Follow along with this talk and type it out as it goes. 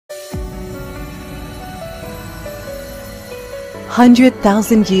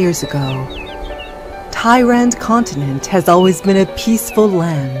100,000 years ago, Tyrant Continent has always been a peaceful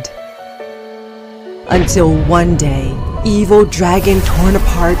land. Until one day, evil dragon torn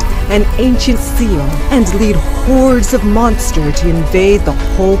apart an ancient seal and lead hordes of monsters to invade the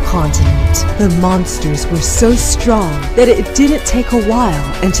whole continent. The monsters were so strong that it didn't take a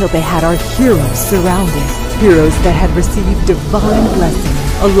while until they had our heroes surrounded. Heroes that had received divine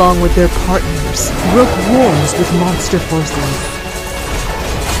blessing, along with their partners, broke wars with monster forces.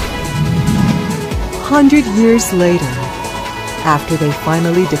 100 years later, after they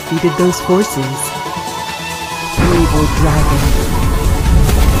finally defeated those forces, evil dragon,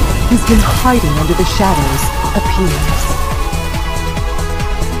 who's been hiding under the shadows, appears.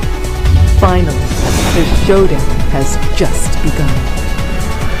 Finally, the showdown has just begun.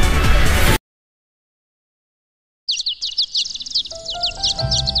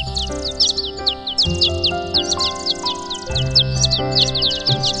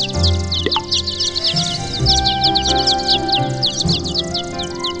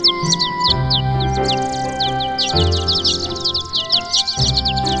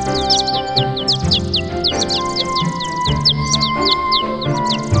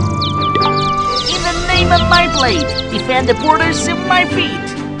 My blade, defend the borders of my feet.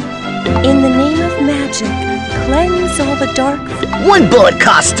 In the name of magic, cleanse all the dark. One bullet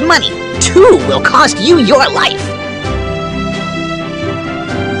costs money. Two will cost you your life.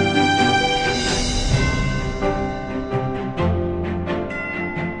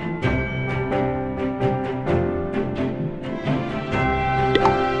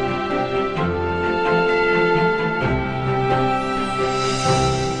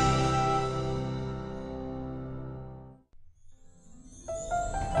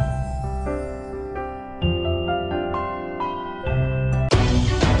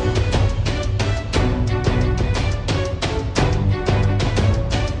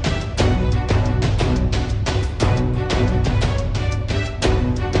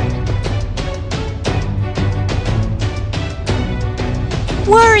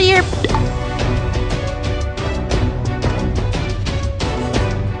 Warrior!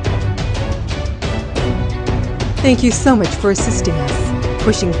 Thank you so much for assisting us,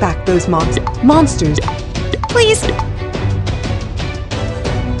 pushing back those monsters. Please!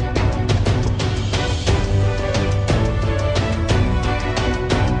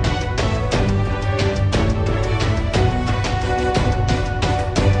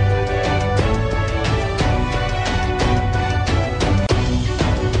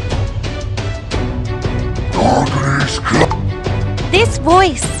 This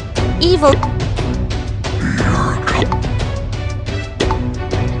voice, evil.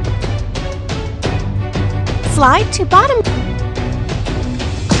 Slide to bottom.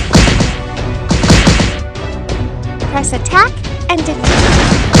 Press attack and defeat.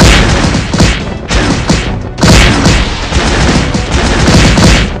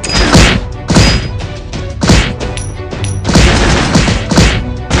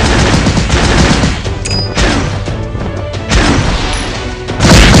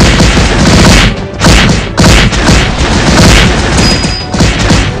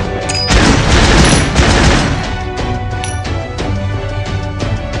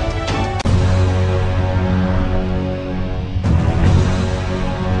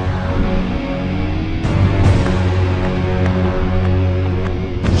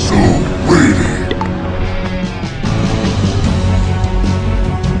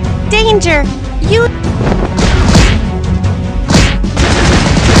 Danger! You...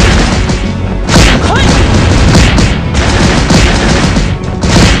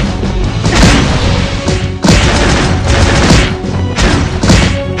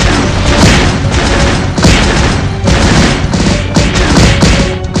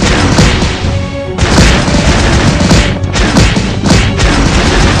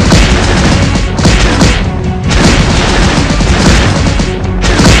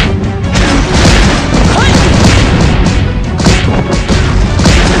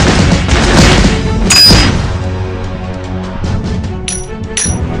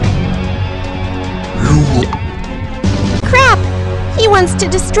 Crap! He wants to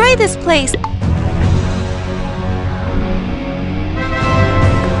destroy this place!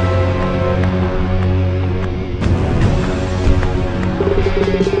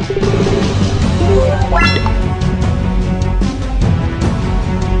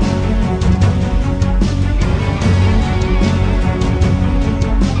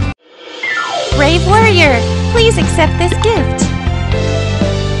 Brave warrior, please accept this gift.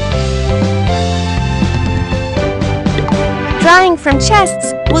 Drawing from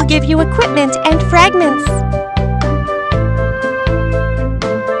chests will give you equipment and fragments.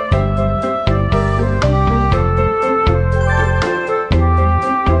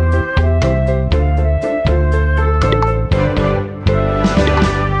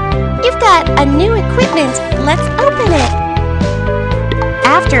 got a new equipment. Let's open it.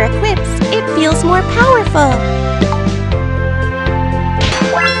 After equips, it feels more powerful.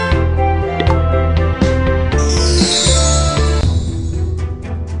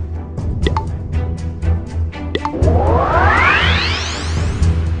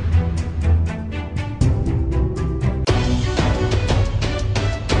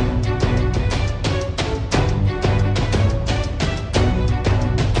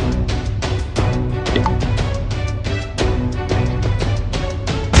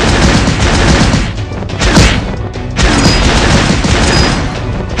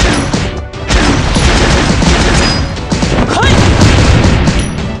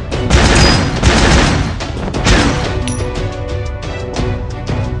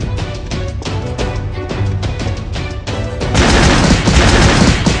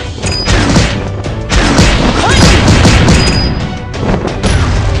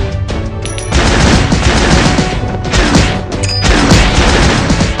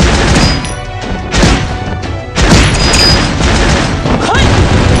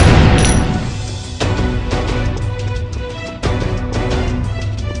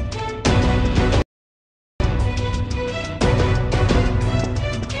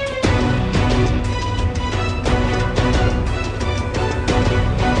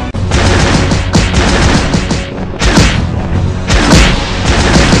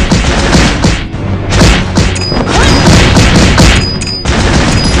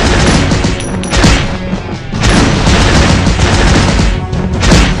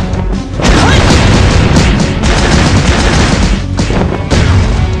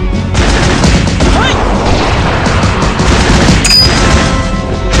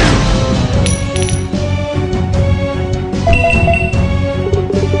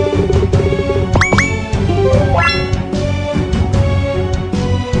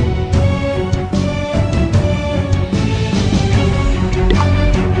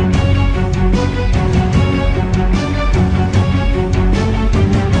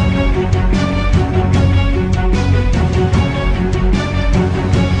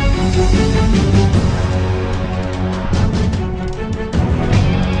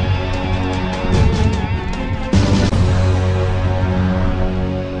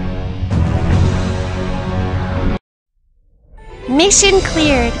 Mission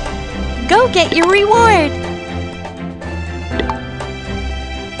cleared. Go get your reward.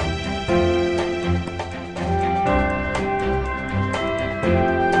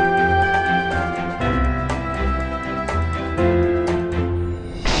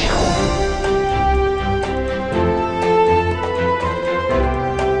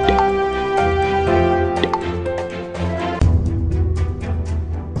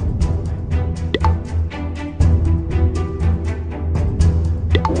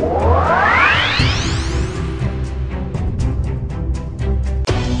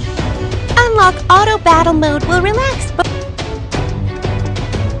 Auto battle mode will relax.